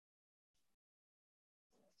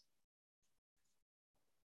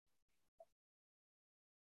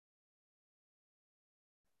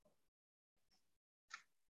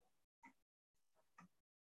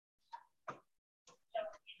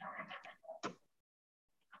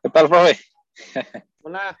¿Qué tal, profe?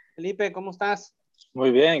 Hola, Felipe, ¿cómo estás?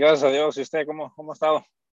 Muy bien, gracias a Dios. ¿Y usted cómo ha estado?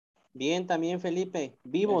 Bien, también, Felipe.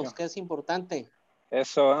 Bien, Vivos, que es importante.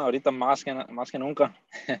 eso, ahorita más que nunca.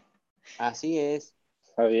 Así es.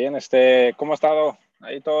 Está bien, ¿cómo ha estado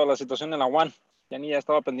ahí toda la situación en la UAN? Ya ni ya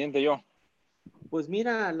estaba pendiente yo. Pues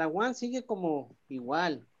mira, la UAN sigue como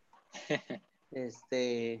igual.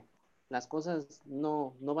 Este, las cosas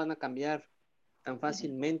no van a cambiar tan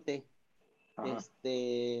fácilmente. Ajá,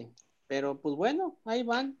 Este, pero pues bueno, ahí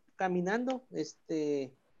van caminando.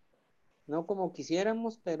 No como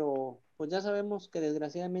quisiéramos, pero pues ya sabemos que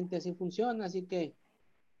desgraciadamente así funciona, así que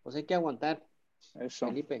pues hay que aguantar, eso,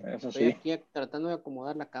 Felipe. eso Estoy sí. aquí tratando de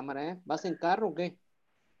acomodar la cámara, ¿eh? ¿Vas en carro o qué?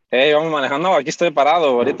 Hey, vamos manejando. No, aquí estoy parado.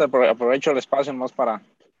 Ahorita aprovecho el espacio más para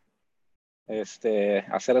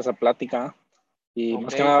hacer esa plática. Y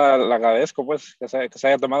más Ok. que nada le agradezco, pues, que se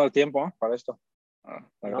haya tomado el tiempo, ¿no? Para esto. Le No,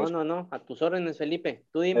 agradezco. no, no, a tus órdenes, Felipe.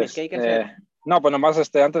 Tú dime, ¿qué hay que hacer? Este, no, pues nomás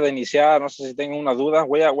antes de iniciar, no sé si tengo una duda,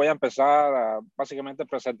 voy a empezar básicamente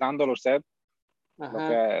presentándolo a usted,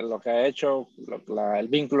 Ajá, lo que ha hecho, el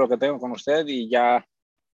vínculo que tengo con usted y ya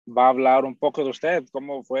va a hablar un poco de usted,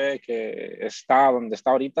 cómo fue que está donde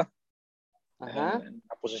está ahorita, ajá, en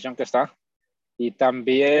la posición que está, y ok.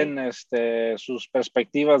 también sus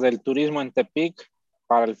perspectivas del turismo en Tepic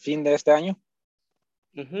para el fin de este año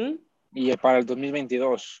Ujú. y para el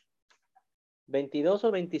 2022. 22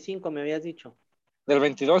 o 25 me habías dicho. Del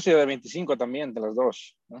 22 y del 25 también, de las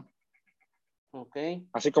dos, ¿no? Ok.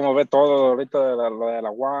 Así como ve todo ahorita de lo de la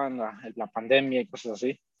UAN, la pandemia y cosas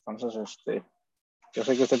así. Entonces, yo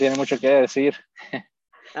sé que usted tiene mucho que decir,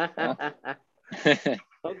 ¿no?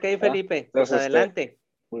 Ok, ¿Ah? Felipe, pues Entonces, adelante.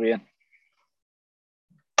 muy bien.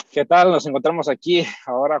 ¿Qué tal? Nos encontramos aquí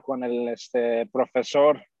ahora con el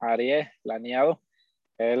profesor Ariel Laniado.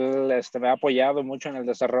 Él me ha apoyado mucho en el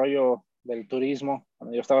desarrollo del turismo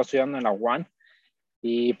cuando yo estaba estudiando en la UAN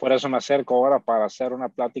y por eso me acerco ahora para hacer una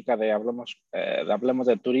plática Hablemos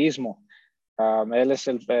de turismo. Él es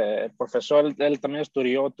el profesor, él también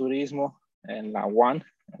estudió turismo en la UAN,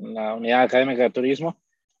 en la Unidad Académica de Turismo.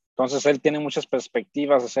 Entonces, él tiene muchas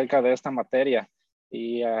perspectivas acerca de esta materia.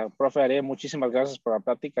 Y, profe, Ariel, muchísimas gracias por la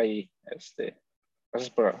plática y gracias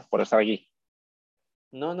por estar aquí.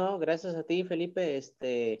 No, no, gracias a ti, Felipe.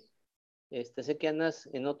 Sé que andas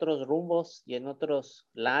en otros rumbos y en otros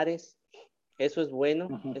lares. Eso es bueno,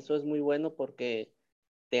 Ujú. eso es muy bueno porque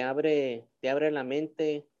te abre la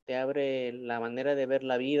mente, te abre la manera de ver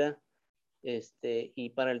la vida. Y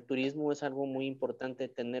para el turismo es algo muy importante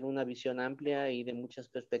tener una visión amplia y de muchas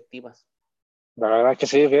perspectivas. La verdad que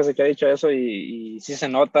sí, fíjese que ha dicho eso y sí se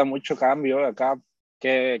nota mucho cambio acá,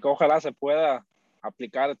 que ojalá se pueda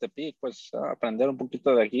aplicar a Tepic, pues aprender un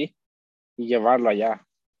poquito de aquí y llevarlo allá.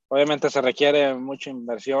 Obviamente se requiere mucha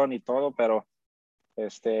inversión y todo, pero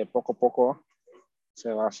poco a poco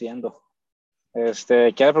se va haciendo.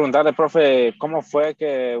 Quiero preguntarle, profe, ¿cómo fue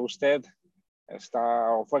que usted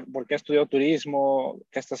por qué estudió turismo?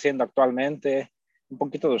 ¿Qué está haciendo actualmente? Un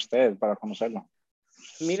poquito de usted para conocerlo.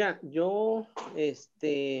 Mira, yo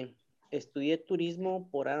estudié turismo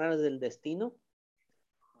por aras del destino.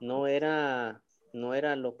 No era, no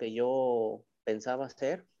era lo que yo pensaba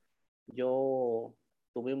hacer. Yo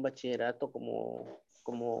tuve un bachillerato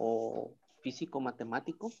como físico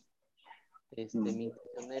matemático. Mi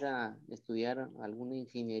intención era estudiar alguna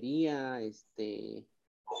ingeniería,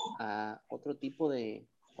 a otro tipo de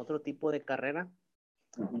carrera,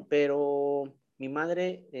 pero mi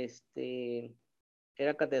madre,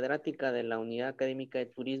 era catedrática de la Unidad Académica de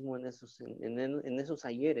Turismo en esos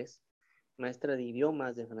ayeres, maestra de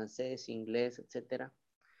idiomas, de francés, inglés, etcétera.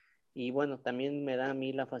 Y bueno, también me da a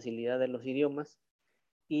mí la facilidad de los idiomas.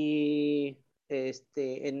 Y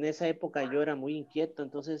en esa época yo era muy inquieto,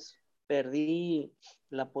 entonces perdí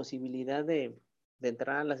la posibilidad de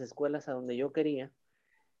entrar a las escuelas a donde yo quería.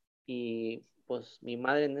 Y pues mi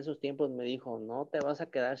madre en esos tiempos me dijo, no te vas a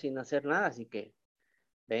quedar sin hacer nada, así que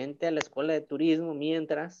vente a la escuela de turismo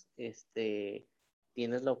mientras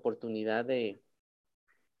tienes la oportunidad de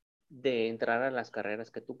entrar a las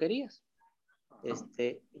carreras que tú querías.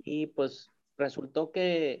 Y pues resultó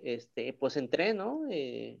que pues entré, ¿no?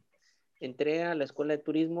 Entré a la escuela de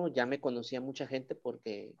turismo, ya me conocía mucha gente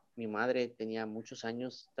porque mi madre tenía muchos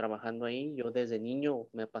años trabajando ahí, yo desde niño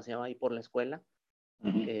me paseaba ahí por la escuela.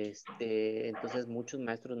 Entonces muchos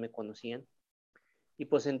maestros me conocían. Y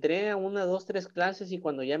pues entré a una, dos, tres clases y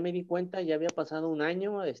cuando ya me di cuenta ya había pasado un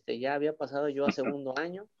año, ya había pasado yo a segundo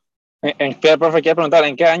año. Profe, quiero preguntar,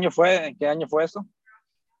 ¿en qué año fue esto?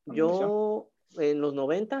 ¿Cuándo inició? Yo en los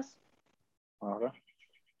noventas, A ver.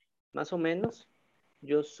 más o menos,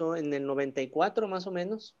 yo soy en el 94 más o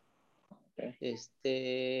menos. Okay.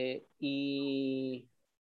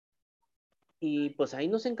 Y pues ahí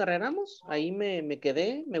nos encarreramos, ahí me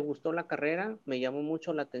quedé, me gustó la carrera, me llamó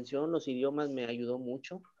mucho la atención, los idiomas me ayudó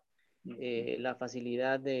mucho, la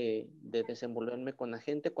facilidad de desenvolverme con la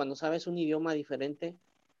gente. Cuando sabes un idioma diferente,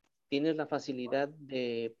 tienes la facilidad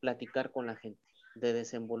de platicar con la gente, de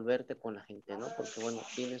desenvolverte con la gente, ¿no? Porque bueno,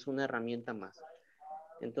 tienes una herramienta más.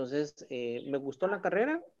 Entonces, me gustó la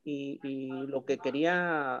carrera y lo que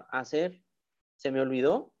quería hacer se me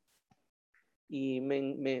olvidó y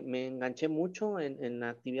me enganché mucho en la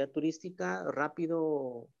actividad turística.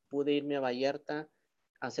 Rápido pude irme a Vallarta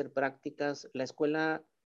a hacer prácticas. La escuela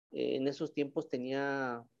en esos tiempos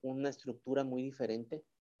tenía una estructura muy diferente,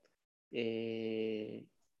 eh,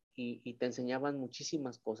 y te enseñaban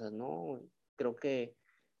muchísimas cosas, ¿no? Creo que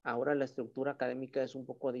ahora la estructura académica es un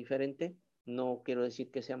poco diferente. No quiero decir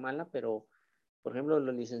que sea mala, pero, por ejemplo,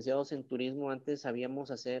 los licenciados en turismo antes sabíamos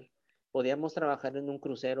hacer, podíamos trabajar en un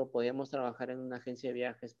crucero, podíamos trabajar en una agencia de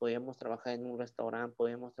viajes, podíamos trabajar en un restaurante,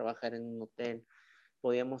 podíamos trabajar en un hotel,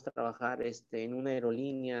 podíamos trabajar en una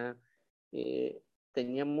aerolínea, eh,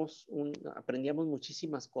 aprendíamos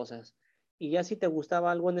muchísimas cosas. Y ya si te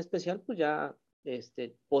gustaba algo en especial, pues ya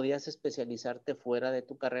podías especializarte fuera de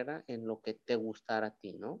tu carrera en lo que te gustara a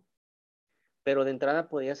ti, ¿no? Pero de entrada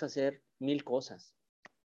podías hacer mil cosas.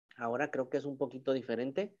 Ahora creo que es un poquito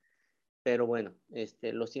diferente, pero bueno,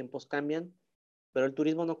 los tiempos cambian, pero el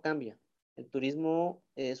turismo no cambia. El turismo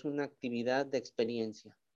es una actividad de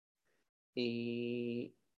experiencia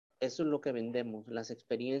y eso es lo que vendemos, las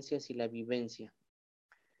experiencias y la vivencia.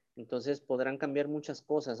 Entonces podrán cambiar muchas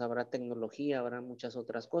cosas, habrá tecnología, habrá muchas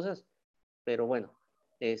otras cosas, pero bueno,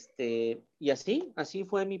 y así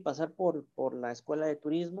fue mi pasar por la escuela de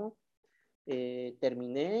turismo.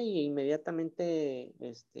 Terminé y inmediatamente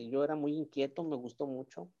yo era muy inquieto, me gustó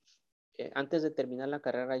mucho. Antes de terminar la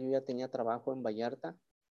carrera yo ya tenía trabajo en Vallarta.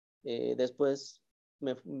 Después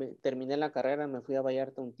terminé la carrera, me fui a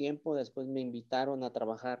Vallarta un tiempo, después me invitaron a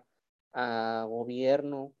trabajar a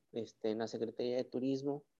gobierno, en la Secretaría de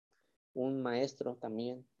Turismo, un maestro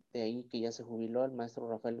también de ahí que ya se jubiló, el maestro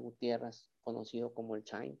Rafael Gutiérrez, conocido como el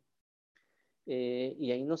Chain.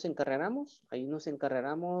 Y ahí nos encarreramos,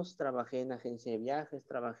 trabajé en agencia de viajes,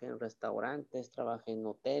 trabajé en restaurantes, trabajé en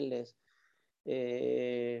hoteles,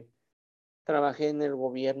 eh, trabajé en el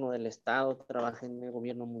gobierno del estado, trabajé en el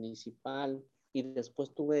gobierno municipal y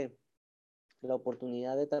después tuve la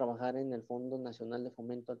oportunidad de trabajar en el Fondo Nacional de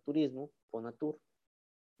Fomento al Turismo, FONATUR,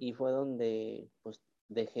 y fue donde pues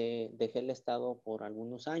dejé el estado por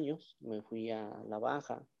algunos años, me fui a La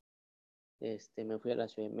Baja, me fui a la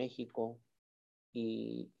Ciudad de México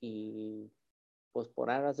y pues por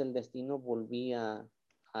aras del destino volví a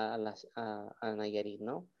Nayarit,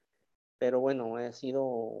 ¿no? Pero bueno, ha sido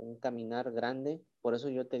un caminar grande, por eso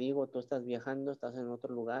yo te digo, tú estás viajando, estás en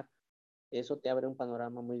otro lugar, eso te abre un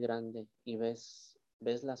panorama muy grande y ves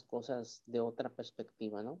las cosas de otra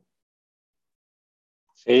perspectiva, ¿no?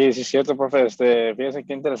 Sí, sí, cierto, profe. Fíjese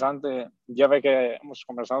qué interesante. Ya ve que hemos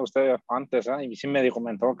conversado usted antes, ¿eh? Y sí me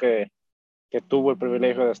comentó que tuvo el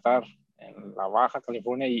privilegio de estar en la Baja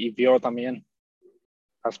California y vio también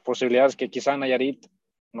las posibilidades que quizá en Nayarit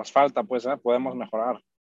nos falta, pues, ¿eh? Podemos mejorar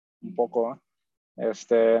un poco, ¿eh?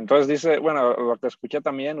 Entonces dice, bueno, lo que escuché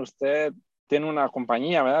también, usted tiene una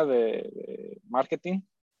compañía, ¿verdad? De marketing.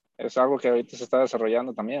 Es algo que ahorita se está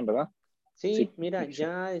desarrollando también, ¿verdad? Sí, Sí, mira, sí.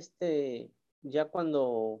 ya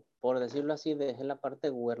cuando, por decirlo así, dejé la parte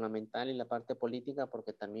gubernamental y la parte política,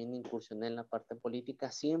 porque también incursioné en la parte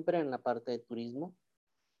política, siempre en la parte de turismo,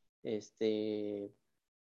 este,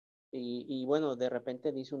 y bueno, de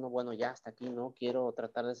repente dice uno, bueno, ya hasta aquí, ¿no? Quiero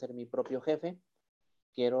tratar de ser mi propio jefe,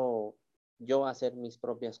 quiero yo hacer mis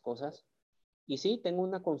propias cosas. Y sí, tengo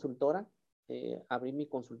una consultora, abrí mi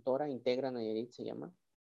consultora, Integra Nayarit se llama,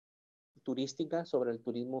 turística sobre el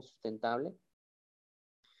turismo sustentable.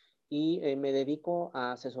 Y me dedico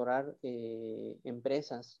a asesorar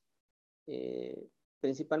empresas, eh,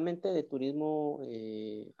 principalmente de turismo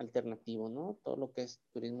alternativo, ¿no? Todo lo que es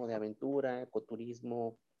turismo de aventura,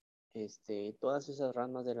 ecoturismo, todas esas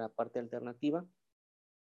ramas de la parte alternativa.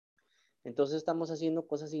 Entonces estamos haciendo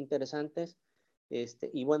cosas interesantes,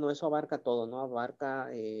 y bueno, eso abarca todo, ¿no? Abarca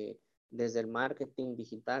desde el marketing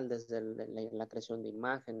digital, desde la creación de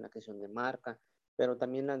imagen, la creación de marca, pero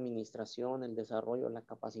también la administración, el desarrollo, la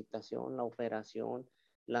capacitación, la operación,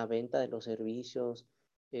 la venta de los servicios,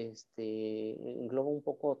 engloba un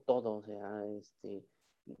poco todo, o sea,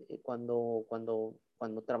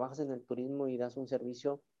 cuando trabajas en el turismo y das un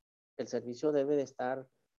servicio, el servicio debe de estar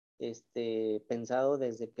pensado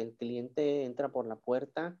desde que el cliente entra por la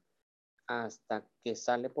puerta hasta que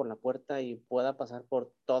sale por la puerta y pueda pasar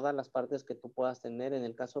por todas las partes que tú puedas tener. En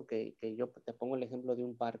el caso que yo te pongo el ejemplo de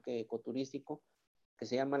un parque ecoturístico que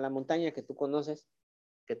se llama La Montaña, que tú conoces,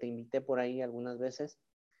 que te invité por ahí algunas veces.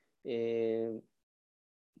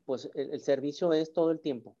 Pues el servicio es todo el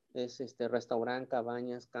tiempo, es restaurante,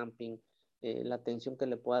 cabañas, camping, la atención que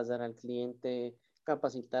le puedas dar al cliente,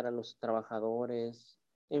 capacitar a los trabajadores,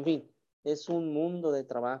 en fin, es un mundo de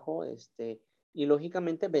trabajo, y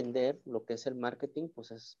lógicamente vender, lo que es el marketing,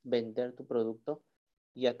 pues es vender tu producto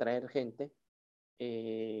y atraer gente,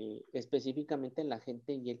 específicamente la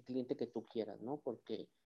gente y el cliente que tú quieras, ¿no? Porque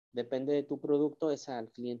depende de tu producto, es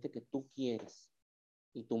al cliente que tú quieres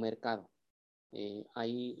y tu mercado.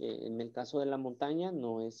 En el caso de la montaña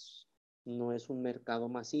no es un mercado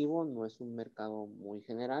masivo, no es un mercado muy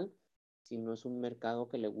general, sino es un mercado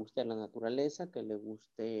que le guste la naturaleza, que le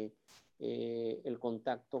guste el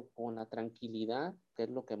contacto con la tranquilidad, que es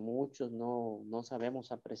lo que muchos no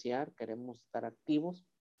sabemos apreciar, queremos estar activos,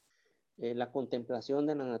 la contemplación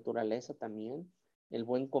de la naturaleza también, el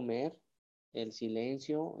buen comer, el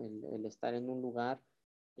silencio, el estar en un lugar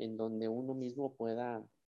en donde uno mismo pueda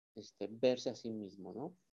verse a sí mismo,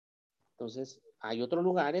 ¿no? Entonces, hay otros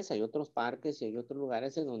lugares, hay otros parques y hay otros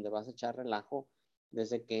lugares en donde vas a echar relajo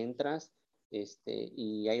desde que entras,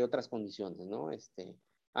 y hay otras condiciones, ¿no?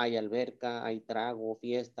 Hay alberca, hay trago,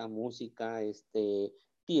 fiesta, música,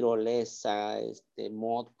 tirolesa,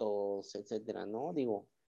 motos, etcétera, ¿no? Digo,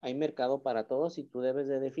 hay mercado para todos y tú debes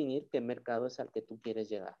de definir qué mercado es al que tú quieres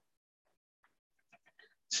llegar.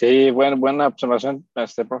 Sí, buena observación,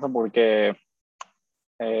 profe, porque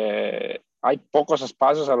hay pocos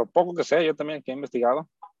espacios, a lo poco que sé, yo también que he investigado,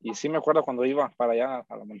 y sí me acuerdo cuando iba para allá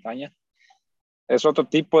a la montaña, es otro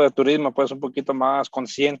tipo de turismo, pues un poquito más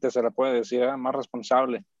consciente, se le puede decir, más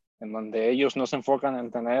responsable, en donde ellos no se enfocan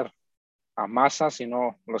en tener a masa,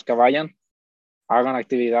 sino los que vayan, hagan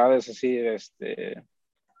actividades así,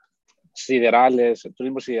 siderales,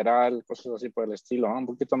 turismo sideral, cosas así por el estilo, ¿no? Un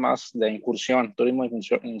poquito más de incursión, turismo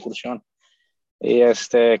de incursión. Y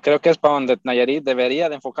creo que es para donde Nayarit debería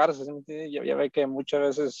de enfocarse. ¿Sí? Ya ve que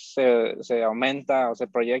muchas veces se aumenta o se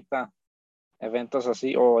proyecta eventos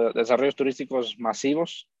así o desarrollos turísticos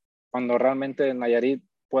masivos, cuando realmente Nayarit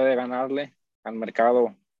puede ganarle al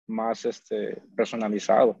mercado más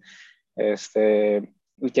personalizado.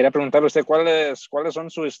 Y quería preguntarle a usted cuáles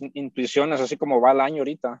son sus intuiciones, así como va el año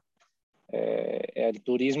ahorita, el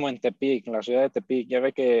turismo en Tepic, en la ciudad de Tepic. Ya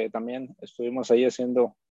ve que también estuvimos ahí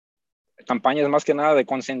haciendo campañas más que nada de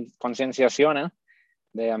concienciación,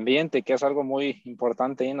 de ambiente, que es algo muy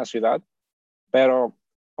importante ahí en la ciudad, pero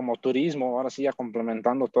como turismo, ahora sí ya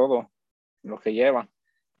complementando todo lo que lleva.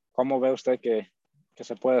 ¿Cómo ve usted que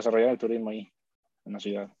se puede desarrollar el turismo ahí en la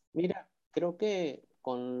ciudad? Mira, creo que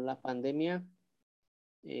con la pandemia,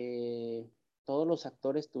 eh, todos los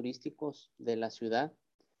actores turísticos de la ciudad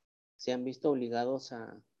se han visto obligados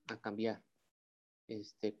a cambiar.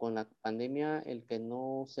 Con la pandemia, el que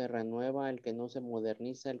no se renueva, el que no se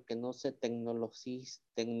moderniza, el que no se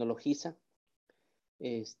tecnologiza,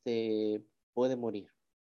 puede morir.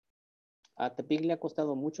 A Tepic le ha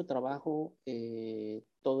costado mucho trabajo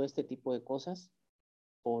todo este tipo de cosas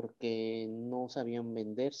porque no sabían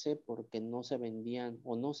venderse, porque no se vendían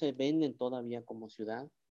o no se venden todavía como ciudad,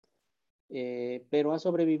 pero ha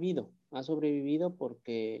sobrevivido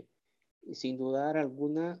porque sin dudar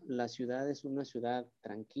alguna la ciudad es una ciudad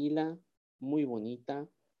tranquila, muy bonita,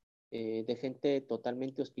 de gente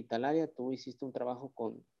totalmente hospitalaria. Tú hiciste un trabajo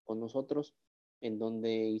con nosotros en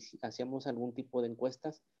donde hacíamos algún tipo de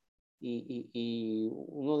encuestas y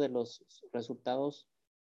uno de los resultados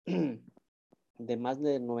de más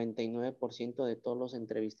del 99% de todos los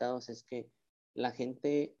entrevistados es que la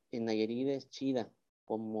gente en Nayarit es chida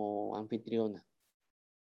como anfitriona,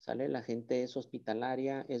 ¿sale? La gente es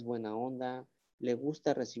hospitalaria, es buena onda, le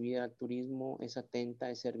gusta recibir al turismo, es atenta,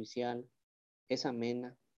 es servicial, es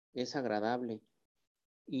amena, es agradable.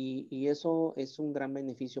 Y eso es un gran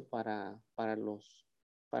beneficio para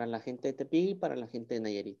la gente de Tepic y para la gente de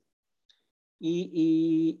Nayarit.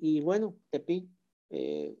 Y bueno, Tepic,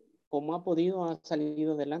 eh, como ha podido, ha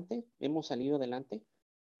salido adelante, hemos salido adelante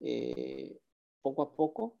eh, poco a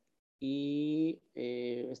poco y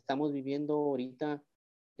estamos viviendo ahorita,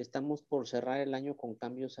 estamos por cerrar el año con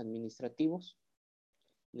cambios administrativos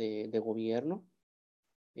de gobierno.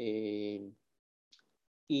 eh,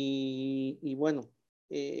 y bueno,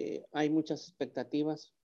 hay muchas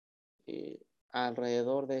expectativas eh,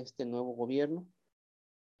 alrededor de este nuevo gobierno.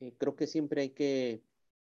 Creo que siempre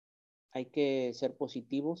hay que ser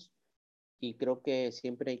positivos y creo que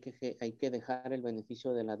siempre hay que dejar el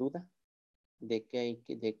beneficio de la duda de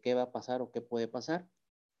qué va a pasar o qué puede pasar.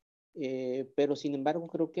 Pero sin embargo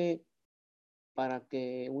creo que para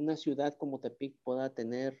que una ciudad como Tepic pueda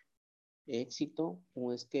tener éxito,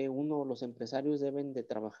 o es que los empresarios deben de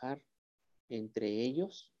trabajar entre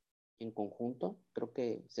ellos en conjunto. Creo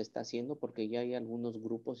que se está haciendo porque ya hay algunos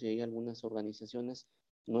grupos y hay algunas organizaciones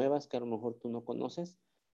nuevas que a lo mejor tú no conoces,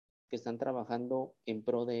 que están trabajando en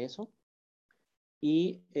pro de eso.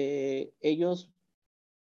 Y ellos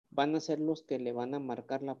van a ser los que le van a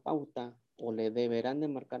marcar la pauta o le deberán de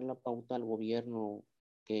marcar la pauta al gobierno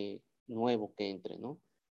nuevo que entre, ¿no?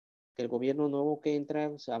 Que el gobierno nuevo que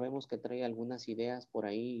entra, sabemos que trae algunas ideas por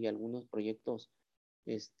ahí y algunos proyectos,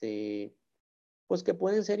 pues que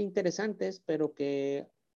pueden ser interesantes, pero que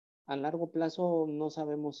a largo plazo no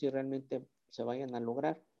sabemos si realmente se vayan a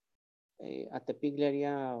lograr. A Tepic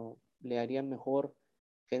le haría mejor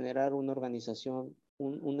generar una organización,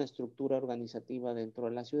 una estructura organizativa dentro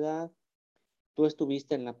de la ciudad. Tú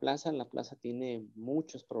estuviste en la plaza tiene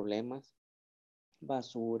muchos problemas,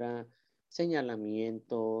 basura,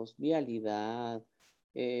 señalamientos, vialidad,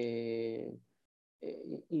 eh,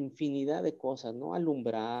 infinidad de cosas, ¿no?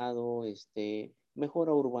 Alumbrado,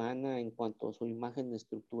 mejora urbana en cuanto a su imagen de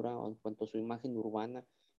estructura o en cuanto a su imagen urbana,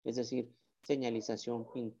 es decir, señalización,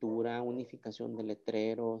 pintura, unificación de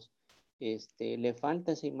letreros, le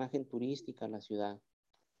falta esa imagen turística a la ciudad.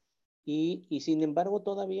 Y sin embargo,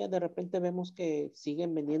 todavía de repente vemos que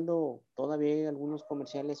siguen vendiendo, todavía hay algunos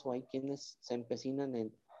comerciales o hay quienes se empecinan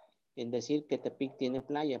en decir que Tepic tiene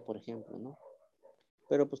playa, por ejemplo, ¿no?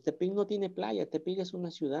 Pero pues Tepic no tiene playa, Tepic es una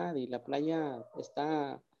ciudad y la playa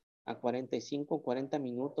está a 45, 40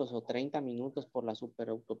 minutos o 30 minutos por la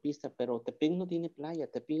superautopista, pero Tepic no tiene playa,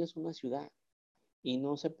 Tepic es una ciudad y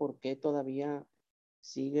no sé por qué todavía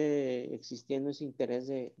sigue existiendo ese interés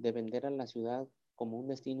de vender a la ciudad como un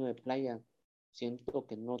destino de playa. Siento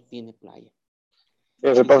que no tiene playa.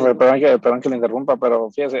 Fíjese, Y si profe, algo, perdón que le interrumpa, pero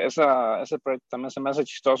fíjese, ese proyecto también se me hace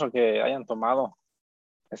chistoso que hayan tomado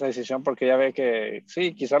esa decisión porque ya ve que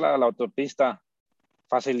sí, quizá la autopista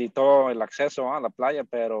facilitó el acceso a la playa,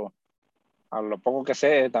 pero a lo poco que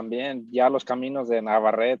sé, también ya los caminos de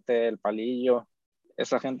Navarrete, El Palillo,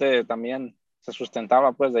 esa gente también se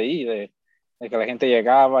sustentaba pues de ahí, de que la gente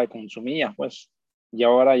llegaba y consumía, pues, y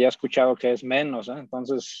ahora ya he escuchado que es menos, ¿eh?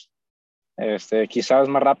 Entonces, quizás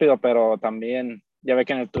más rápido, pero también ya ve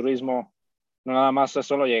que en el turismo no nada más es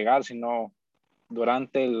solo llegar, sino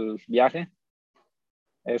durante el viaje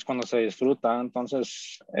es cuando se disfruta,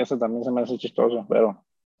 entonces eso también se me hace chistoso, pero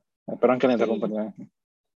perdón que le interrumpa. sí,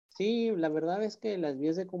 sí, la verdad es que las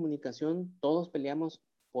vías de comunicación, todos peleamos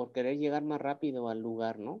por querer llegar más rápido al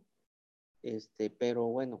lugar, ¿no? Pero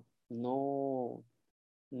bueno, no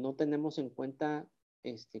tenemos en cuenta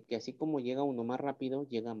que así como llega uno más rápido,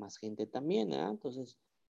 llega más gente también, ¿ah? Entonces,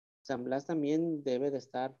 San Blas también debe de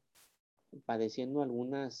estar padeciendo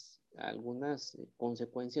algunas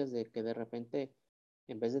consecuencias de que de repente,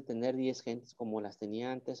 en vez de tener 10 gentes como las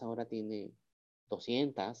tenía antes, ahora tiene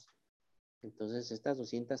 200. Entonces, estas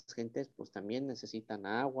 200 gentes pues también necesitan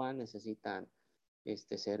agua, necesitan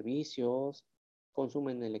servicios,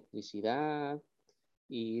 consumen electricidad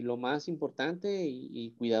y lo más importante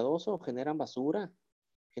y cuidadoso, generan basura,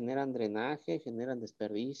 generan drenaje, generan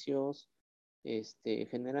desperdicios,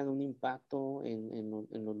 generan un impacto en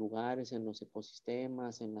los lugares, en los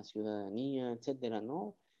ecosistemas, en la ciudadanía, etcétera,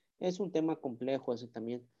 ¿no? Es un tema complejo ese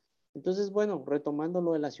también. Entonces, bueno, retomando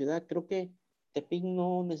lo de la ciudad, creo que Tepic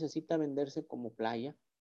no necesita venderse como playa.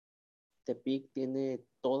 Tepic tiene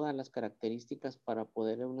todas las características para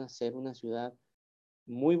poder ser una ciudad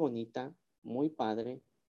muy bonita, muy padre,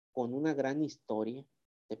 con una gran historia.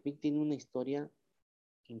 Tepic tiene una historia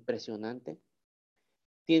impresionante.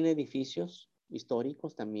 Tiene edificios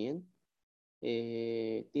históricos también,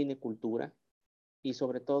 tiene cultura y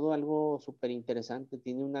sobre todo algo súper interesante,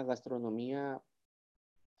 tiene una gastronomía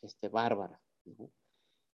bárbara, ¿no?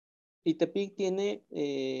 Y Tepic tiene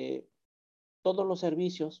todos los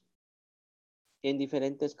servicios en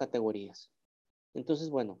diferentes categorías. Entonces,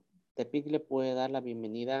 bueno, Tepic le puede dar la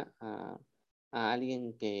bienvenida a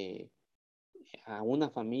alguien a una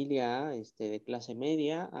familia de clase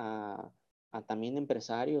media, a también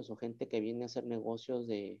empresarios o gente que viene a hacer negocios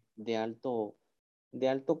de alto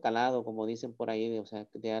calado, como dicen por ahí, o sea,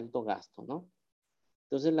 de alto gasto, ¿no?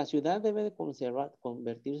 Entonces la ciudad debe de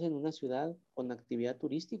convertirse en una ciudad con actividad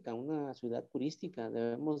turística, una ciudad turística.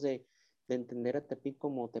 Debemos de entender a Tepic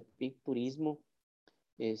como Tepic Turismo,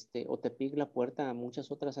 o Tepic la puerta a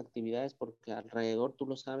muchas otras actividades, porque alrededor, tú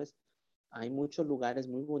lo sabes, hay muchos lugares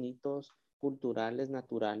muy bonitos, culturales,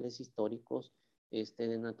 naturales, históricos,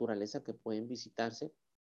 de naturaleza que pueden visitarse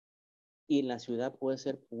y la ciudad puede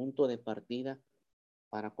ser punto de partida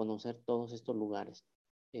para conocer todos estos lugares.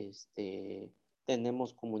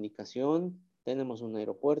 Tenemos comunicación, tenemos un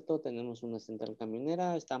aeropuerto, tenemos una central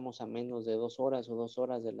camionera, estamos a menos de 2 horas o 2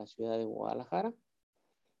 horas de la ciudad de Guadalajara,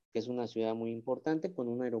 que es una ciudad muy importante, con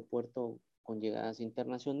un aeropuerto con llegadas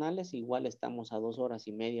internacionales. Igual estamos a 2 horas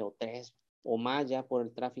y media o 3 o más ya por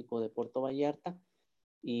el tráfico de Puerto Vallarta,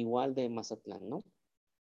 igual de Mazatlán, ¿no?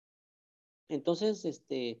 Entonces,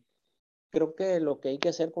 creo que lo que hay que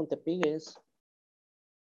hacer con Tepic es,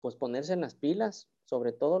 pues, ponerse en las pilas,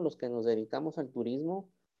 sobre todo los que nos dedicamos al turismo,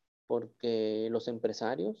 porque los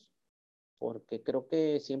empresarios, porque creo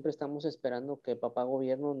que siempre estamos esperando que papá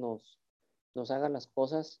gobierno nos haga las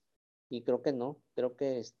cosas, y creo que no, creo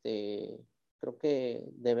que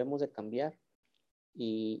debemos de cambiar,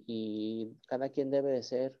 y cada quien debe de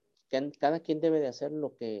ser, cada quien debe de hacer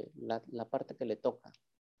lo que, la parte que le toca.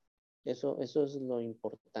 Eso es lo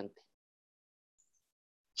importante.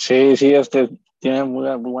 Sí, sí, tiene muy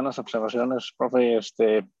buenas observaciones, profe.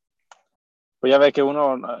 Pues ya ve que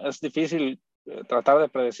uno es difícil tratar de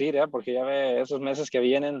predecir, ¿eh? Porque ya ve esos meses que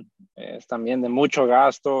vienen es también de mucho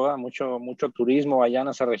gasto, ¿eh? Mucho turismo allá en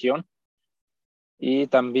esa región. Y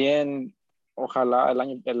también, ojalá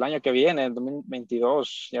el año que viene, el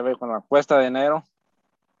 2022, ya ve, con la cuesta de enero,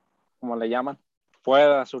 como le llaman,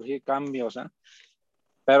 pueda surgir cambios, ¿eh?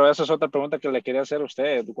 Pero esa es otra pregunta que le quería hacer a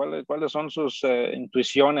usted. ¿Cuáles son sus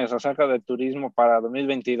intuiciones acerca del turismo para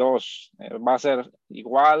 2022? ¿Va a ser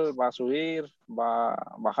igual? ¿Va a subir? ¿Va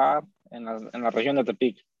a bajar en la región de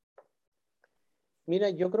Tepic?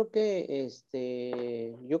 Mira, yo creo que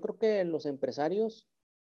los empresarios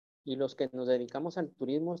y los que nos dedicamos al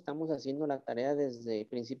turismo estamos haciendo la tarea desde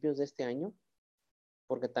principios de este año,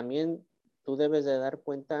 porque también tú debes de dar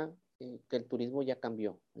cuenta que el turismo ya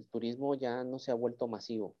cambió. El turismo ya no se ha vuelto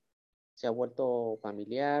masivo, se ha vuelto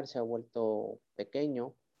familiar, se ha vuelto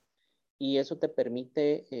pequeño, y eso te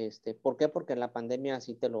permite, ¿por qué? Porque la pandemia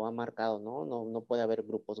así te lo ha marcado, ¿no? No puede haber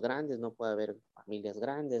grupos grandes, no puede haber familias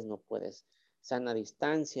grandes, no puedes sana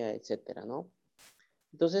distancia, etcétera, ¿no?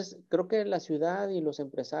 Entonces, creo que la ciudad y los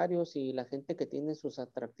empresarios y la gente que tiene sus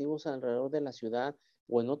atractivos alrededor de la ciudad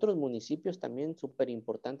o en otros municipios también súper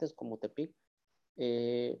importantes como Tepic,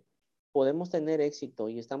 eh, podemos tener éxito,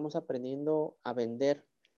 y estamos aprendiendo a vender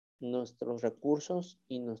nuestros recursos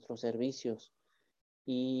y nuestros servicios.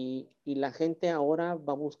 Y la gente ahora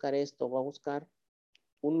va a buscar esto, va a buscar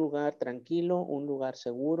un lugar tranquilo, un lugar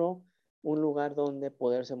seguro, un lugar donde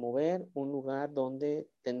poderse mover, un lugar donde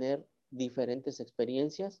tener diferentes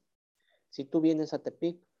experiencias. Si tú vienes a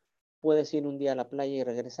Tepic, puedes ir un día a la playa y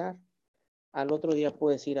regresar. Al otro día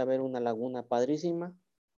puedes ir a ver una laguna padrísima.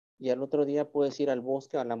 Y al otro día puedes ir al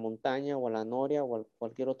bosque, a la montaña o a la noria o a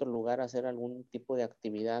cualquier otro lugar a hacer algún tipo de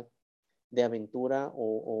actividad de aventura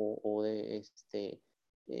o de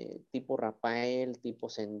tipo Rafael, tipo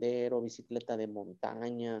sendero, bicicleta de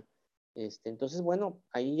montaña. Entonces, bueno,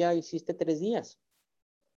 ahí ya hiciste 3 días,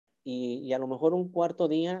 y a lo mejor un cuarto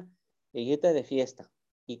día irte de fiesta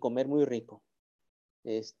y comer muy rico.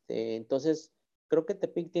 Entonces, creo que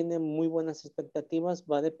Tepic tiene muy buenas expectativas.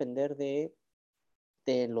 Va a depender de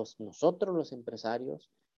nosotros, los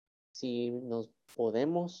empresarios, si nos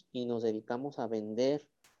podemos y nos dedicamos a vender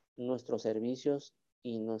nuestros servicios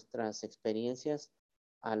y nuestras experiencias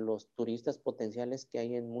a los turistas potenciales que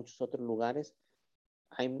hay en muchos otros lugares.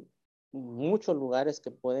 Hay muchos lugares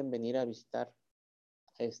que pueden venir a visitar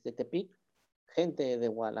Tepic, gente de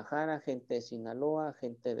Guadalajara, gente de Sinaloa,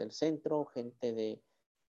 gente del centro, gente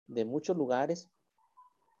de muchos lugares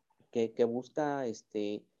que busca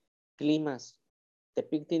climas.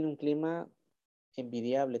 Tepic tiene un clima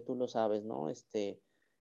envidiable, tú lo sabes, ¿no?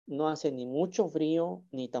 No hace ni mucho frío,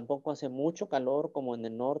 ni tampoco hace mucho calor como en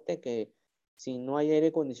el norte, que si no hay aire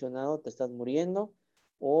acondicionado te estás muriendo,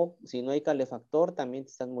 o si no hay calefactor también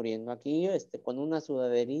te estás muriendo. Aquí, con una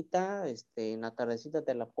sudaderita, en la tardecita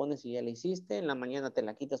te la pones y ya la hiciste, en la mañana te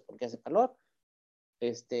la quitas porque hace calor.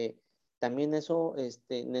 Este, También eso,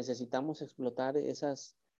 necesitamos explotar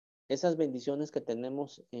esas bendiciones que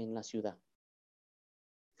tenemos en la ciudad.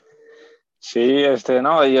 Sí,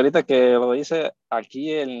 no, y ahorita que lo dice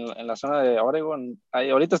aquí en la zona de Oregon,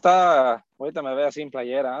 ahorita me ve así en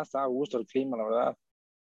playera, ¿eh? Está a gusto el clima, la verdad.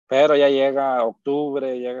 Pero ya llega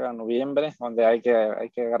octubre, llega noviembre, donde hay que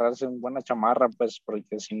agarrarse una buena chamarra, pues,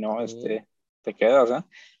 porque si no, Sí. te quedas, ¿eh?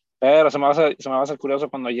 Pero se me va a hacer curioso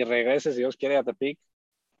cuando ya regrese, si Dios quiere, a Tepic,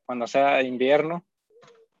 cuando sea invierno,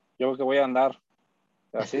 yo creo que voy a andar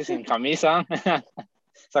así, sin camisa.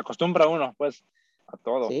 Se acostumbra uno, pues, a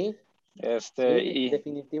todo. Sí, sí, Y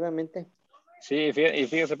definitivamente. sí, y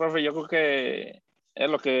fíjese, profe, yo creo que es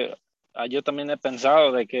lo que yo también he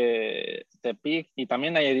pensado, de que Tepic y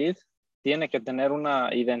también Nayarit tiene que tener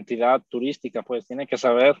una identidad turística, pues tiene que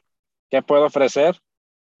saber qué puede ofrecer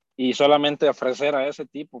y solamente ofrecer a ese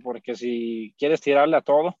tipo, porque si quieres tirarle a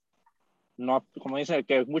todo, no, como dice,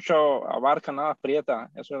 que mucho abarca, nada aprieta.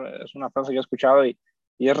 Eso es una frase que he escuchado y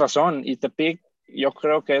es razón. Y Tepic, yo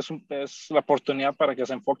creo que es la oportunidad para que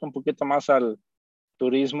se enfoque un poquito más al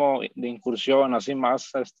turismo de incursión, así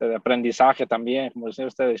más de aprendizaje también, como decía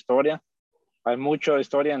usted, de historia. Hay mucha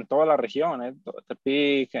historia en toda la región, ¿eh?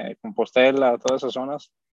 Tepic, Compostela, todas esas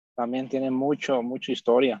zonas también tienen mucha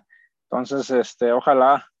historia. Entonces,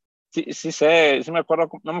 ojalá, sí sé, sí me acuerdo,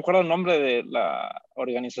 no me acuerdo el nombre de la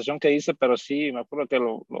organización que hice, pero sí me acuerdo que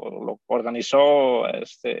lo organizó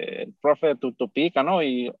el profe de Tutupica, ¿no?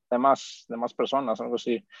 Y demás personas, algo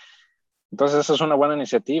así. Entonces, esa es una buena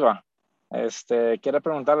iniciativa. Quiero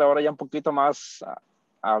preguntarle ahora ya un poquito más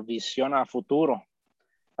a visión a futuro.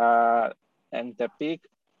 Ah, en Tepic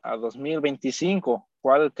a 2025,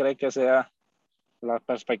 ¿cuál cree que sea las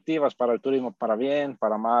perspectivas para el turismo? ¿Para bien,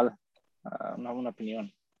 para mal? Una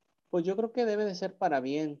opinión. Pues yo creo que debe de ser para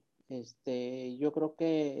bien. Yo creo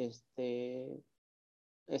que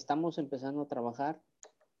estamos empezando a trabajar.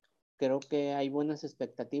 Creo que hay buenas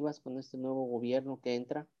expectativas con este nuevo gobierno que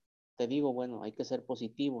entra. Te digo, bueno, hay que ser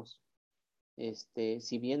positivos.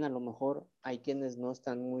 Si bien a lo mejor hay quienes no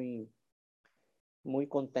están muy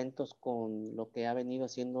contentos con lo que ha venido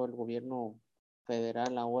haciendo el gobierno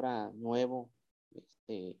federal ahora nuevo,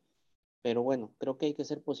 pero bueno, creo que hay que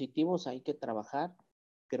ser positivos, hay que trabajar.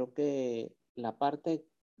 Creo que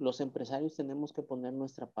los empresarios tenemos que poner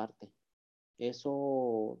nuestra parte.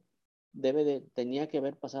 Eso tenía que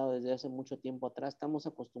haber pasado desde hace mucho tiempo atrás. Estamos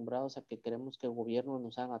acostumbrados a que queremos que el gobierno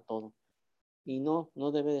nos haga todo. Y no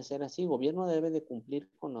debe de ser así. El gobierno debe de cumplir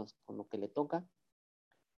con lo que le toca,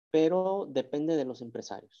 pero depende de los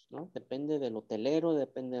empresarios, ¿no? Depende del hotelero,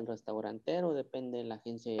 depende del restaurantero, depende de la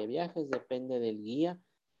agencia de viajes, depende del guía,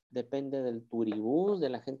 depende del turibús, de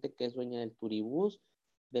la gente que es dueña del turibús,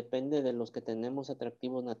 depende de los que tenemos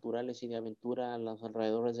atractivos naturales y de aventura a los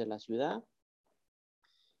alrededores de la ciudad.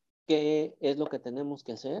 ¿Qué es lo que tenemos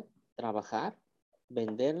que hacer? Trabajar,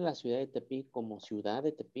 vender la ciudad de Tepic como ciudad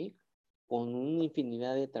de Tepic, con una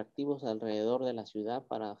infinidad de atractivos alrededor de la ciudad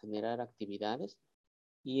para generar actividades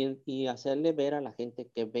y hacerle ver a la gente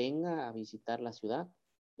que venga a visitar la ciudad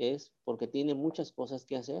es porque tiene muchas cosas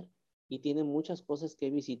que hacer y tiene muchas cosas que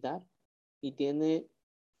visitar y tiene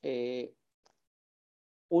eh,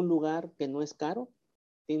 un lugar que no es caro,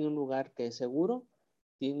 tiene un lugar que es seguro,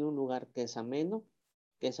 tiene un lugar que es ameno,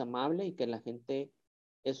 que es amable y que la gente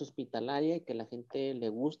es hospitalaria y que la gente le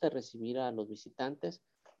gusta recibir a los visitantes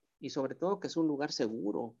y sobre todo que es un lugar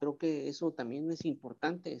seguro. Creo que eso también es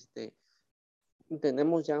importante.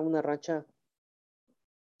 Tenemos ya una racha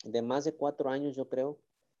de más de 4 años, yo creo,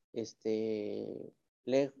 este,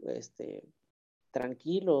 le, este,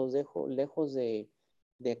 tranquilos, lejos de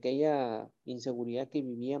aquella inseguridad que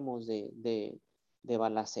vivíamos de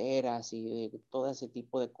balaceras y de todo ese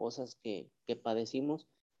tipo de cosas que padecimos.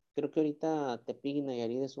 Creo que ahorita Tepic y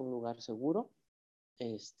Nayarit es un lugar seguro,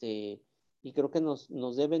 y creo que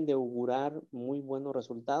nos deben de augurar muy buenos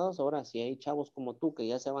resultados. Ahora, si hay chavos como tú que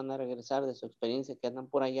ya se van a regresar de su experiencia, que andan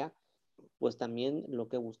por allá, pues también lo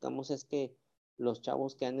que buscamos es que los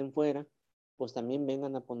chavos que anden fuera, pues también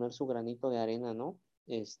vengan a poner su granito de arena, ¿no?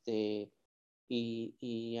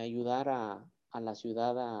 Y ayudar a la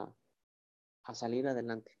ciudad a salir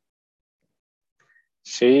adelante.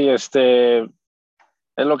 Sí, es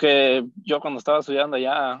lo que yo cuando estaba estudiando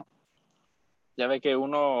ya ve que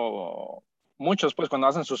muchos pues cuando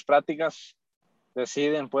hacen sus prácticas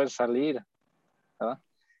deciden pues salir, ¿verdad?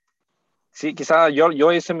 Sí, quizá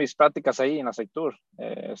yo hice mis prácticas ahí en la Sectur.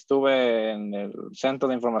 Estuve en el centro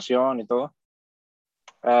de información y todo.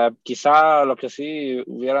 Quizá lo que sí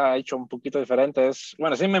hubiera hecho un poquito diferente es,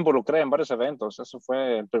 bueno, sí me involucré en varios eventos, eso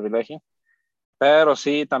fue el privilegio, pero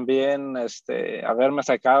sí también haberme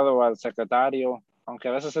sacado al secretario, aunque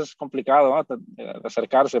a veces es complicado, ¿no? De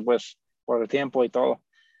acercarse pues por el tiempo y todo,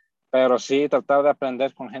 pero sí tratar de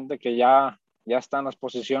aprender con gente que ya está en las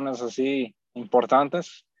posiciones así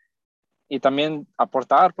importantes y también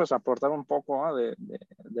aportar un poco, ¿no? de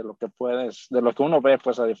lo que de lo que uno ve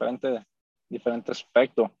pues a diferente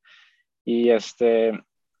aspecto. Y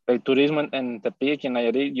el turismo en Tepic y en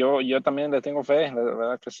Nayarit, yo también le tengo fe, la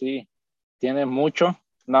verdad que sí, tiene mucho,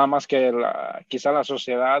 nada más que quizá la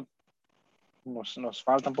sociedad nos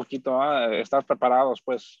falta un poquito estar preparados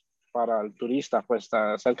pues para el turista, pues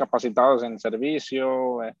ser capacitados en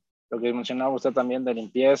servicio, lo que mencionaba usted también de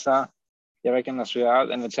limpieza. Ya ve que en la ciudad,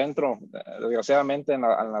 en el centro, desgraciadamente en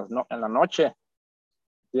la noche,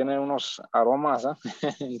 tiene unos aromas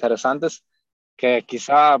interesantes que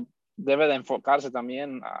quizá debe de enfocarse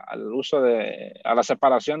también al uso a la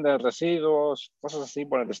separación de residuos, cosas así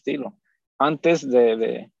por el estilo, antes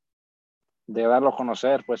de darlo a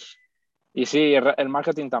conocer, pues. Y sí, el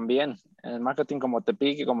marketing también. El marketing como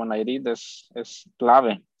Tepic y como Nayarit es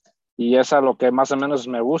clave. Y es a lo que más o menos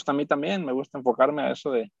me gusta a mí también. Me gusta enfocarme a eso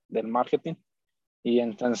del marketing y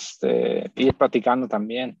entonces ir platicando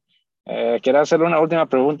también. Quiero hacerle una última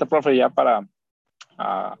pregunta, profe, ya para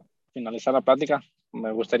finalizar la plática.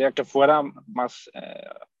 Me gustaría que fuera más,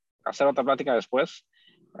 hacer otra plática después,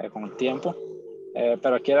 con el tiempo.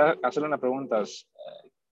 Pero quiero hacerle una pregunta.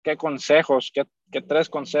 ¿Qué consejos, qué tres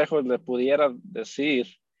consejos le pudiera decir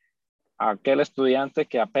a aquel estudiante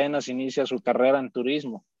que apenas inicia su carrera en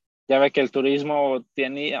turismo? Ya ve que el turismo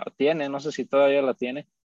tiene, no sé si todavía la tiene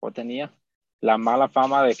o tenía, la mala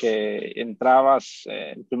fama de que entrabas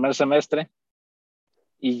el primer semestre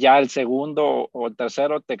y ya el segundo o el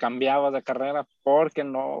tercero te cambiabas de carrera porque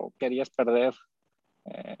no querías perder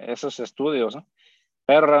esos estudios, ¿no?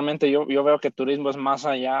 Pero realmente yo veo que turismo es más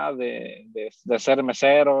allá de ser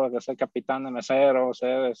mesero, de ser capitán de mesero,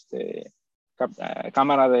 ser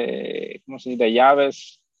cámara de, ¿cómo se dice? De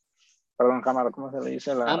llaves, perdón, cámara, ¿cómo se le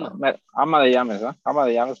dice? Ama. Ama de llaves, ¿no? Ama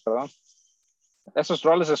de llaves, perdón. Esos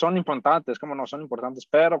roles son importantes, como no son importantes,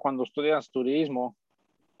 pero cuando estudias turismo,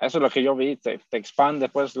 eso es lo que yo vi, te expande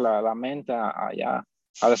pues la mente a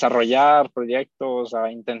desarrollar proyectos,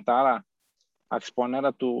 a intentar a exponer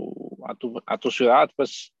a tu ciudad,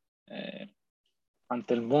 pues,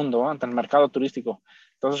 ante el mundo, ¿no? Ante el mercado turístico.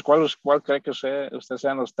 Entonces, ¿cuál cree que usted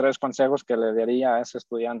sean los tres consejos que le daría a ese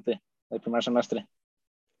estudiante del primer semestre?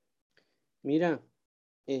 Mira,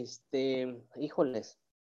 híjoles,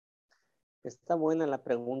 está buena la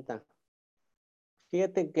pregunta.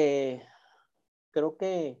 Fíjate que creo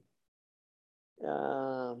que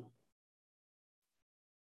ah,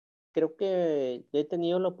 creo que he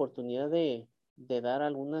tenido la oportunidad de dar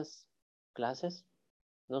algunas clases,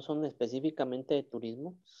 no son específicamente de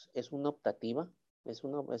turismo, es una optativa, es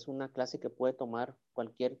una clase que puede tomar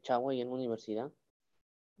cualquier chavo ahí en la universidad.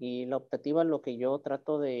 Y la optativa, lo que yo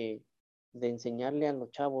trato de enseñarle a los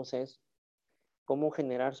chavos es cómo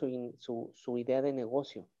generar su idea de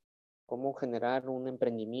negocio, cómo generar un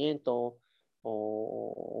emprendimiento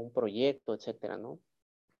o un proyecto, etcétera, ¿no?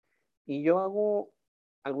 Y yo hago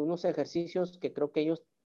algunos ejercicios que creo que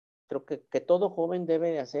que todo joven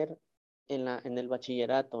debe de hacer en el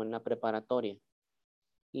bachillerato, en la preparatoria.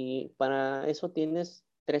 Y para eso tienes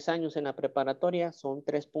 3 años en la preparatoria, son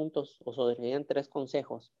 3 puntos, o serían 3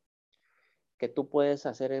 consejos que tú puedes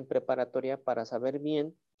hacer en preparatoria para saber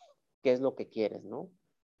bien qué es lo que quieres, ¿no?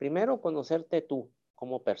 Primero, conocerte tú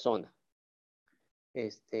como persona.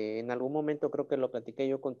 En algún momento creo que lo platiqué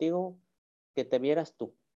yo contigo, que te vieras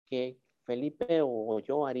tú, que Felipe o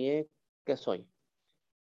yo, Ariel, ¿qué soy?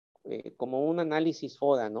 Como un análisis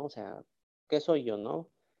FODA, ¿no? O sea, ¿qué soy yo,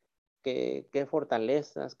 no? ¿Qué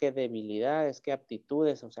fortalezas, qué debilidades, qué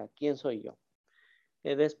aptitudes? O sea, ¿quién soy yo?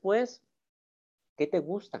 Después, ¿qué te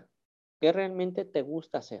gusta? ¿Qué realmente te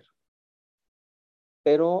gusta hacer?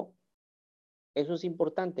 Pero eso es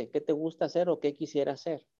importante, ¿qué te gusta hacer o qué quisiera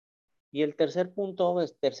hacer? Y el tercer punto,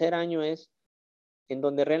 el tercer año es en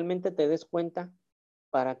donde realmente te des cuenta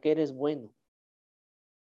para qué eres bueno.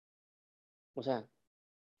 O sea,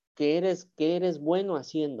 qué eres bueno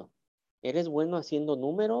haciendo? ¿Eres bueno haciendo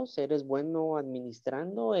números? ¿Eres bueno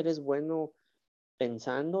administrando? ¿Eres bueno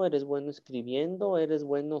pensando? ¿Eres bueno escribiendo? ¿Eres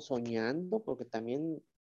bueno soñando? Porque también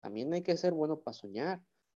hay que ser bueno para soñar.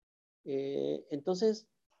 Entonces,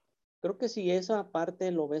 creo que si esa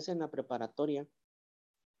parte lo ves en la preparatoria,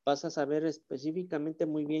 vas a saber específicamente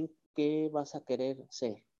muy bien qué vas a querer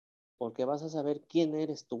ser, porque vas a saber quién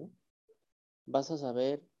eres tú, vas a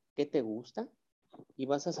saber qué te gusta y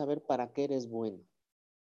vas a saber para qué eres bueno.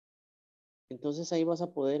 Entonces ahí vas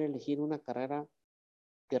a poder elegir una carrera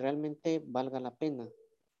que realmente valga la pena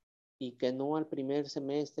y que no al primer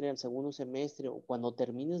semestre, al segundo semestre o cuando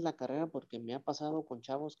termines la carrera, porque me ha pasado con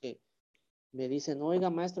chavos que me dicen, oiga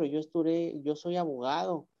maestro, yo soy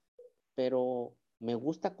abogado, pero me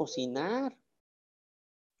gusta cocinar,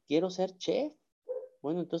 quiero ser chef.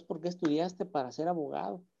 Bueno, entonces, ¿por qué estudiaste para ser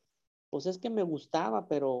abogado? Pues es que me gustaba,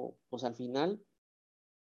 pero pues al final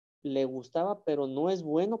le gustaba, pero no es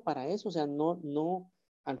bueno para eso. O sea, no,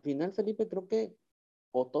 al final, Felipe, creo que,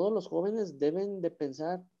 o todos los jóvenes deben de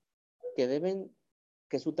pensar que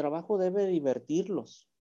que su trabajo debe divertirlos,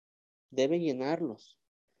 debe llenarlos.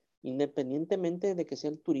 Independientemente de que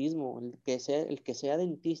sea el turismo, el que sea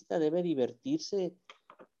dentista debe divertirse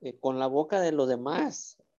con la boca de los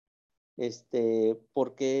demás,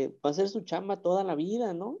 porque va a ser su chamba toda la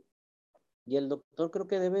vida, ¿no? Y el doctor creo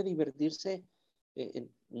que debe divertirse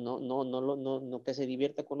no que se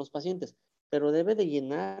divierta con los pacientes, pero debe de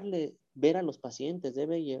llenarle, ver a los pacientes,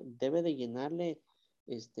 debe de llenarle,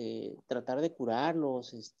 tratar de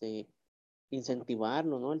curarlos,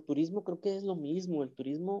 incentivarlo, ¿no? El turismo creo que es lo mismo, el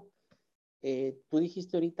turismo, tú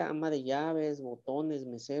dijiste ahorita ama de llaves, botones,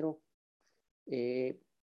 mesero, eh,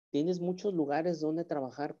 tienes muchos lugares donde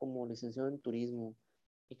trabajar como licenciado en turismo,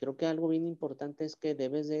 y creo que algo bien importante es que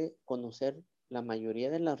debes de conocer la mayoría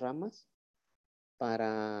de las ramas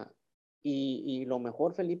para, y lo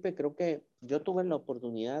mejor, Felipe, creo que yo tuve la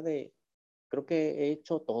oportunidad creo que he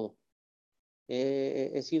hecho todo.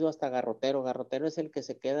 He sido hasta garrotero. Garrotero es el que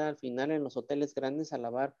se queda al final en los hoteles grandes a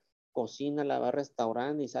lavar cocina, a lavar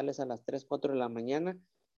restaurante y sales a las 3 4 de la mañana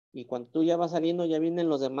y cuando tú ya vas saliendo ya vienen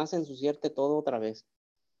los demás a ensuciarte todo otra vez.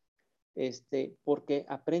 Porque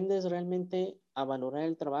aprendes realmente a valorar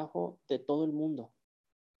el trabajo de todo el mundo.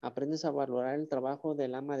 Aprendes a valorar el trabajo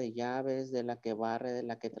del ama de llaves, de la que barre, de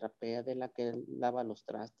la que trapea, de la que lava los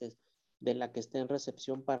trastes, de la que está en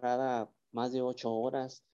recepción parada más de 8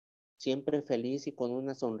 horas, siempre feliz y con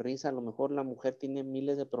una sonrisa. A lo mejor la mujer tiene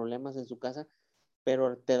miles de problemas en su casa,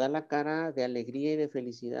 pero te da la cara de alegría y de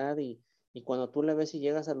felicidad y cuando tú la ves y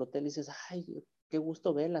llegas al hotel dices, ay, qué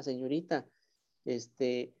gusto verla, señorita.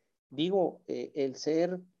 Digo, el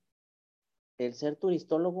ser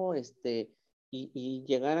turistólogo, y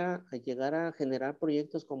llegar a generar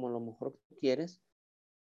proyectos como a lo mejor tú quieres,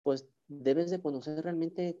 pues debes de conocer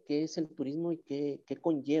realmente qué es el turismo y qué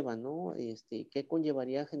conlleva, ¿no? Qué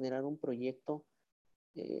conllevaría generar un proyecto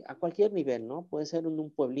a cualquier nivel, ¿no? Puede ser en un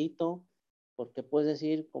pueblito, porque puedes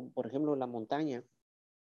decir, como por ejemplo, la montaña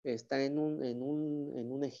está en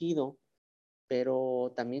un ejido,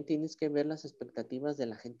 pero también tienes que ver las expectativas de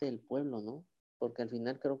la gente del pueblo, ¿no? Porque al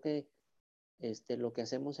final creo que lo que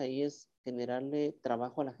hacemos ahí es generarle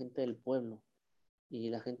trabajo a la gente del pueblo. Y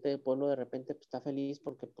la gente del pueblo de repente pues, está feliz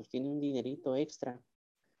porque pues tiene un dinerito extra.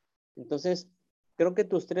 Entonces, creo que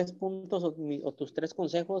tus 3 puntos o tus 3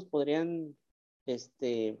 consejos podrían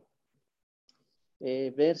verse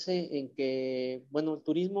en que, bueno, el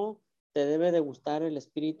turismo te debe de gustar el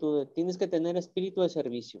espíritu tienes que tener espíritu de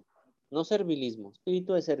servicio, no servilismo,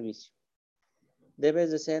 espíritu de servicio.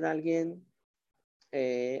 Debes de ser alguien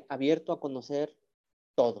abierto a conocer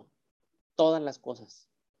todo, todas las cosas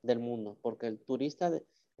del mundo, porque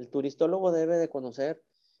el turistólogo debe de conocer,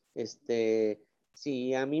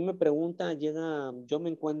 si a mí me pregunta, yo me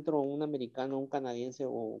encuentro un americano, un canadiense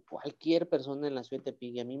o cualquier persona en la ciudad de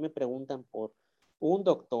Tepic y a mí me preguntan por un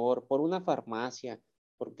doctor, por una farmacia,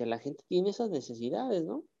 porque la gente tiene esas necesidades,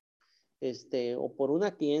 ¿no? O por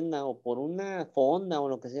una tienda o por una fonda o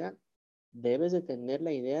lo que sea, debes de tener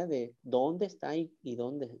la idea de dónde está y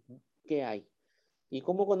qué hay. ¿Y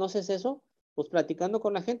cómo conoces eso? Pues platicando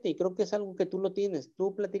con la gente y creo que es algo que tú lo tienes.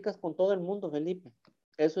 Tú platicas con todo el mundo, Felipe.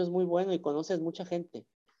 Eso es muy bueno y conoces mucha gente.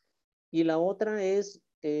 Y la otra es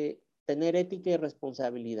tener ética y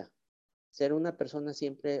responsabilidad. Ser una persona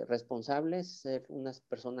siempre responsable, ser una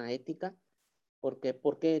persona ética. ¿Por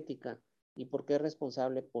qué ética? ¿Y por qué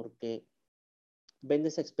responsable? Porque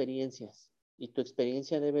vendes experiencias y tu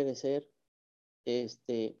experiencia debe de ser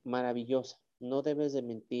maravillosa. No debes de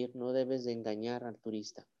mentir, no debes de engañar al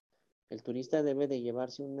turista. El turista debe de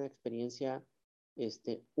llevarse una experiencia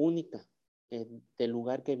única del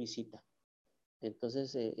lugar que visita.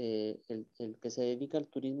 Entonces, el que se dedica al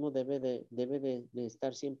turismo debe de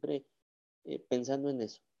estar siempre pensando en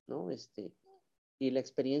eso, ¿no? Y la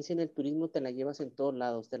experiencia en el turismo te la llevas en todos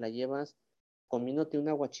lados, te la llevas comiéndote un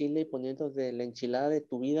aguachile y poniéndote la enchilada de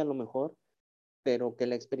tu vida a lo mejor, pero que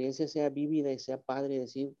la experiencia sea vívida y sea padre,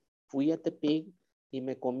 decir, fui a Tepic y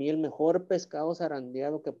me comí el mejor pescado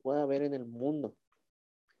zarandeado que pueda haber en el mundo.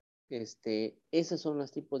 Esos son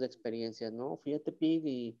los tipos de experiencias, ¿no? Fui a Tepic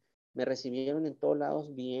y me recibieron en todos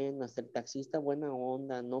lados bien, hasta el taxista buena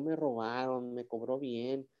onda, no me robaron, me cobró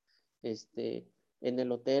bien, en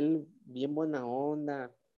el hotel bien buena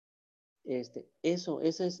onda, esa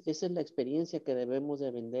es la experiencia que debemos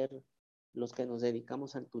de vender los que nos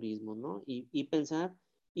dedicamos al turismo, ¿no? Y pensar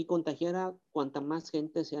y contagiar a cuanta más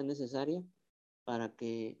gente sea necesaria para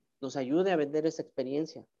que nos ayude a vender esa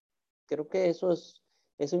experiencia. Creo que eso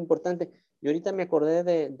es importante. Y ahorita me acordé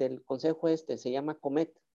del consejo se llama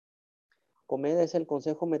COMET. COMET es el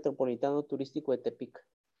Consejo Metropolitano Turístico de Tepic.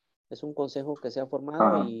 Es un consejo que se ha formado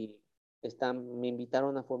Ajá. y me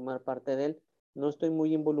invitaron a formar parte de él. No estoy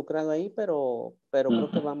muy involucrado ahí, pero creo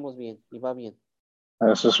que Ujú. vamos bien y va bien.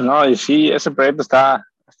 Eso es, no, y sí, ese proyecto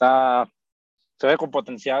se ve con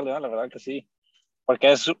potencial, ¿verdad? La verdad que sí.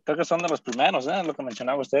 Porque creo que son de los primeros, ¿eh? Lo que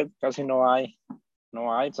mencionaba usted, casi no hay,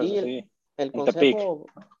 pues Sí, así, el en Tepic. consejo,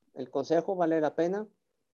 el consejo vale la pena.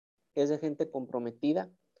 es de gente comprometida,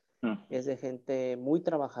 Mm. es de gente muy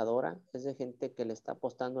trabajadora, es de gente que le está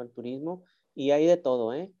apostando al turismo y hay de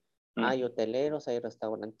todo, ¿eh? Hay hoteleros, hay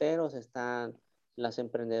restauranteros, están las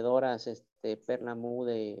emprendedoras, Perlamú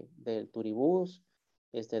del Turibús,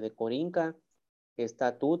 de Corinca,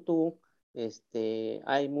 está Tutu,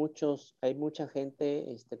 hay mucha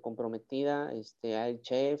gente, comprometida, hay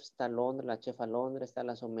chefs, está Londres, la chef Londres, está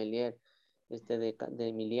la sommelier, de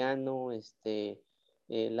Emiliano,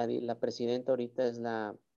 la presidenta ahorita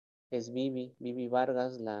es Vivi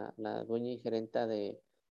Vargas, la dueña y gerenta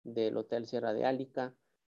del Hotel Sierra de Álica.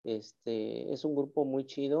 Es un grupo muy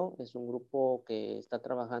chido, es un grupo que está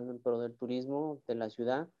trabajando en pro del turismo de la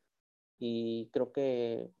ciudad y creo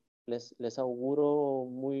que les auguro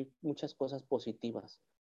muchas cosas positivas,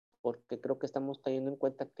 porque creo que estamos cayendo en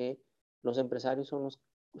cuenta que los empresarios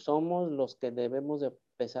somos los que debemos de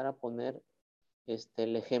empezar a poner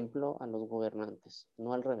el ejemplo a los gobernantes,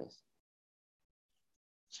 no al revés.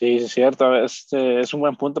 Sí, es cierto, es un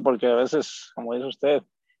buen punto porque a veces, como dice usted,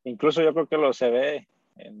 incluso yo creo que lo se ve,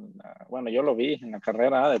 bueno, yo lo vi en la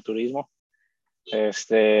carrera de turismo,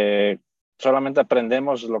 solamente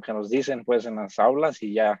aprendemos lo que nos dicen pues en las aulas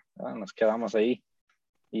y ya, ¿verdad? Nos quedamos ahí.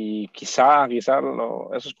 Y quizá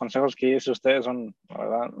esos consejos que dice usted son, la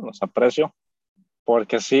verdad, los aprecio,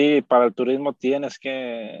 porque sí, para el turismo tienes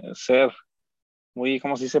que ser muy,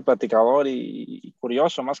 ¿cómo se dice?, platicador y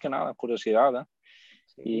curioso, más que nada, curiosidad, ¿eh?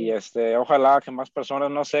 Y Sí. ojalá que más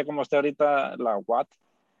personas, no sé cómo esté ahorita la UAT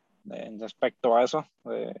en respecto a eso.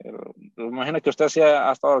 Me imagino que usted sí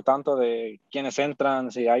ha estado al tanto de quiénes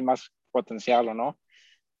entran, si hay más potencial o no,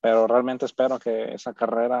 pero realmente espero que esa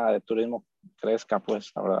carrera de turismo crezca,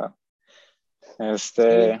 pues, la verdad. Sí,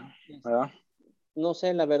 ¿Verdad? no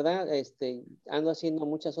sé, la verdad, ando haciendo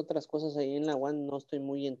muchas otras cosas ahí en la UAN, no estoy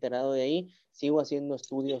muy enterado de ahí, sigo haciendo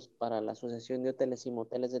estudios para la Asociación de Hoteles y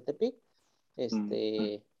Moteles de Tepic, Mm.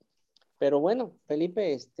 pero bueno,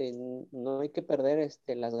 Felipe, no hay que perder,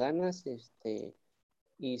 las ganas,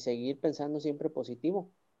 y seguir pensando siempre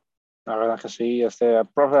positivo. La verdad que sí,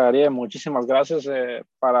 profe Ariel, muchísimas gracias.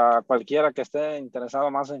 Para cualquiera que esté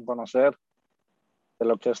interesado más en conocer de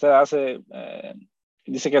lo que usted hace,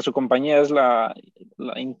 dice que su compañía es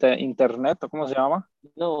Internet, ¿o cómo se llama?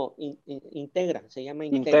 No, Integra, se llama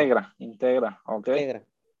Integra, Integra, ok. Integra,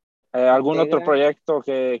 ¿Algún otro Integra. proyecto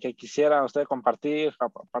que quisiera usted compartir, Pues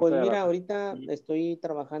aparte de la... mira, ahorita estoy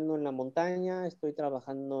trabajando en la montaña, estoy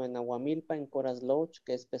trabajando en Aguamilpa, en Coras Lodge,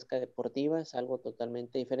 que es pesca deportiva, es algo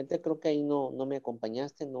totalmente diferente. Creo que ahí no me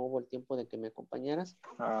acompañaste, no hubo el tiempo de que me acompañaras.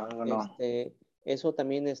 Bueno, Eso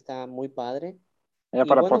también está muy padre. ya Y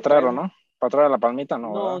para bueno, Potrero, ¿no? Potrero de la Palmita,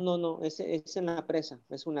 no, ¿verdad? no, es en la presa,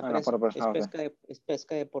 es una Bueno, presa, pues, ok, es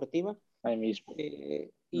pesca deportiva. ahí mismo. Ujú.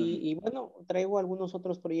 Y bueno, traigo algunos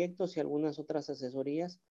otros proyectos y algunas otras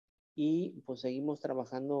asesorías y pues seguimos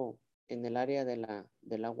trabajando en el área de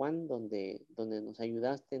la UAN, donde nos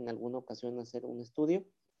ayudaste en alguna ocasión a hacer un estudio.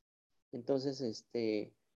 Entonces,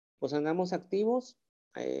 pues andamos activos.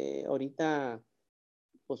 Ahorita,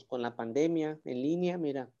 pues con la pandemia en línea,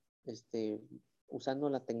 mira, usando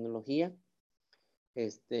la tecnología,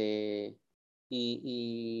 este,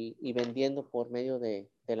 y vendiendo por medio de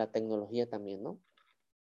la tecnología también, ¿no?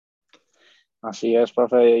 Así es,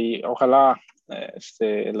 profe, y ojalá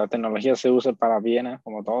la tecnología se use para bien,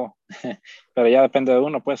 como todo, pero ya depende de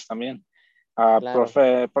uno, pues también. Claro,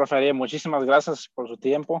 Profe Ariel, muchísimas gracias por su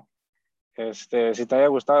tiempo. Si te haya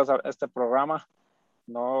gustado este programa,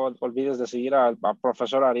 no olvides de seguir al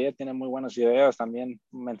profesor Ariel, tiene muy buenas ideas, también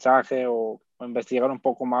un mensaje o investigar un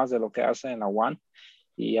poco más de lo que hace en la UAN.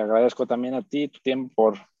 Y agradezco también a ti tu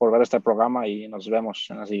tiempo por ver este programa y nos vemos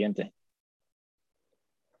en la siguiente.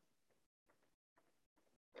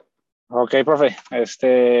 Ok, profe, pues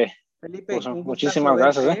Felipe, un gustazo muchísimas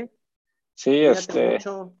gracias, verte, ¿eh? ¿eh? Sí, Cuídate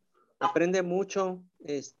mucho, aprende mucho.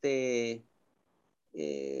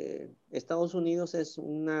 Estados Unidos es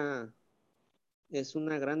una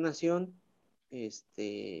gran nación.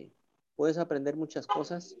 Puedes aprender muchas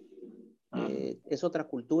cosas. Es otra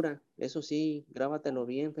cultura. Eso sí, grábatelo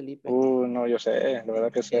bien, Felipe. no, yo sé, la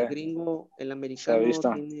verdad que El sé, gringo, el se ha americano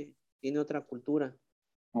visto tiene otra cultura.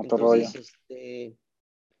 otro rollo. Entonces,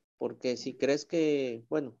 porque si crees que,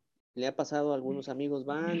 bueno, le ha pasado a algunos amigos,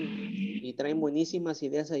 van y traen buenísimas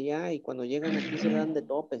ideas allá y cuando llegan aquí se dan de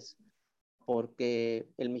topes, porque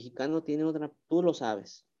el mexicano tiene otra, tú lo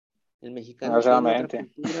sabes, el mexicano tiene otra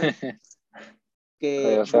Desgraciadamente, cultura que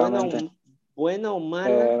desgraciadamente, buena o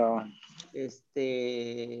mala, pero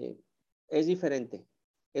es diferente.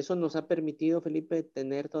 Eso nos ha permitido, Felipe,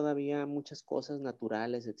 tener todavía muchas cosas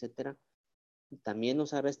naturales, etcétera, también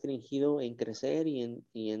nos ha restringido en crecer y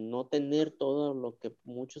en no tener todo lo que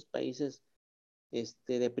muchos países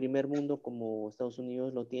de primer mundo como Estados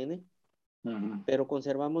Unidos lo tiene, pero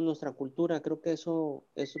conservamos nuestra cultura. Creo que eso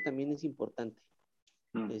también es importante.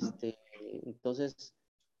 Entonces,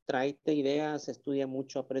 tráete ideas, estudia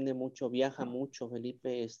mucho, aprende mucho, viaja mucho,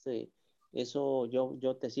 Felipe. Eso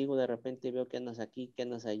yo te sigo de repente y veo que andas aquí, que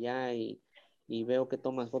andas allá y veo que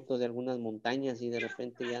tomas fotos de algunas montañas y de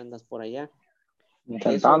repente ya andas por allá. Eso, la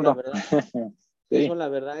Intentando. verdad, Sí. eso, la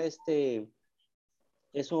verdad,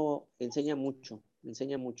 eso enseña mucho,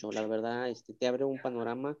 la verdad, te abre un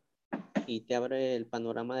panorama y te abre el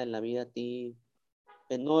panorama de la vida a ti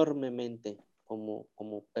enormemente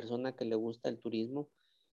como persona que le gusta el turismo,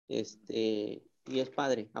 y es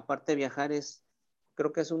padre. Aparte de viajar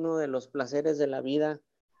creo que es uno de los placeres de la vida,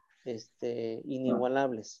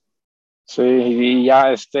 inigualables. Sí, y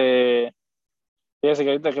ya fíjese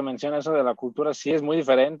que ahorita que menciona eso de la cultura, sí es muy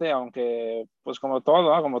diferente, aunque pues como todo,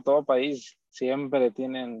 ¿no? Como todo país, siempre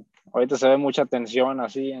tienen, ahorita se ve mucha tensión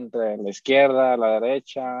así entre la izquierda, la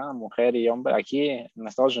derecha, mujer y hombre, aquí en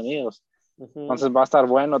Estados Unidos. Uh-huh. Entonces va a estar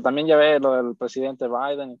bueno. También ya ve lo del presidente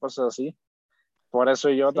Biden y cosas así. Por eso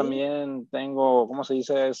yo Sí, también tengo, ¿cómo se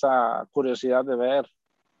dice? Esa curiosidad de ver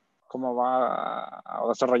cómo va a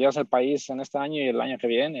desarrollarse el país en este año y el año que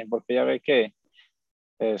viene, porque ya ve que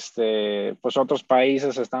pues otros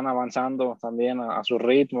países están avanzando también a su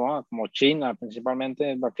ritmo, ¿no? Como China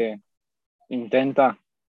principalmente, es la que intenta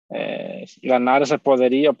ganar ese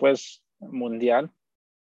poderío pues mundial.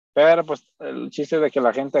 Pero pues el chiste es de que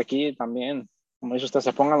la gente aquí también, como dice usted,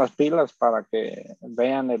 se pongan las pilas para que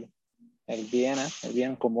vean el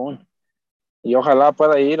bien común. Y ojalá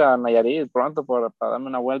pueda ir a Nayarit pronto para darme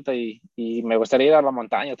una vuelta y me gustaría ir a la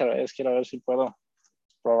montaña otra vez. Quiero ver si puedo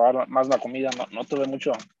probar más la comida. No tuve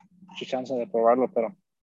mucha chance de probarlo, pero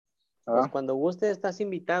pues ¿verdad? cuando guste estás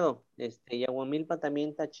invitado. Y Aguamilpa también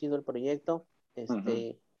está chido el proyecto.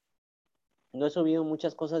 Ujú, No he subido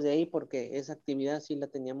muchas cosas de ahí porque esa actividad sí la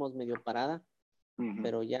teníamos medio parada, ujú.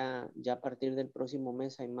 pero ya a partir del próximo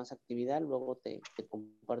mes hay más actividad. Luego te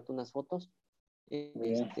comparto unas fotos. Muy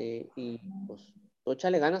bien. Y pues tú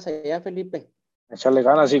échale ganas allá, Felipe. Echarle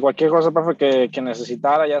ganas y cualquier cosa, profe, que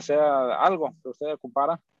necesitara, ya sea algo que usted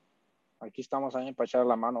ocupara, aquí estamos ahí para echar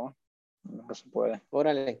la mano, ¿no? Lo que se puede.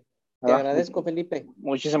 Órale. Te ¿Verdad? agradezco, Felipe.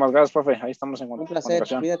 Muchísimas gracias, profe. Ahí estamos en Un placer.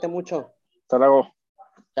 comunicación. Cuídate mucho. Hasta luego.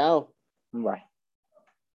 Chao. Bye.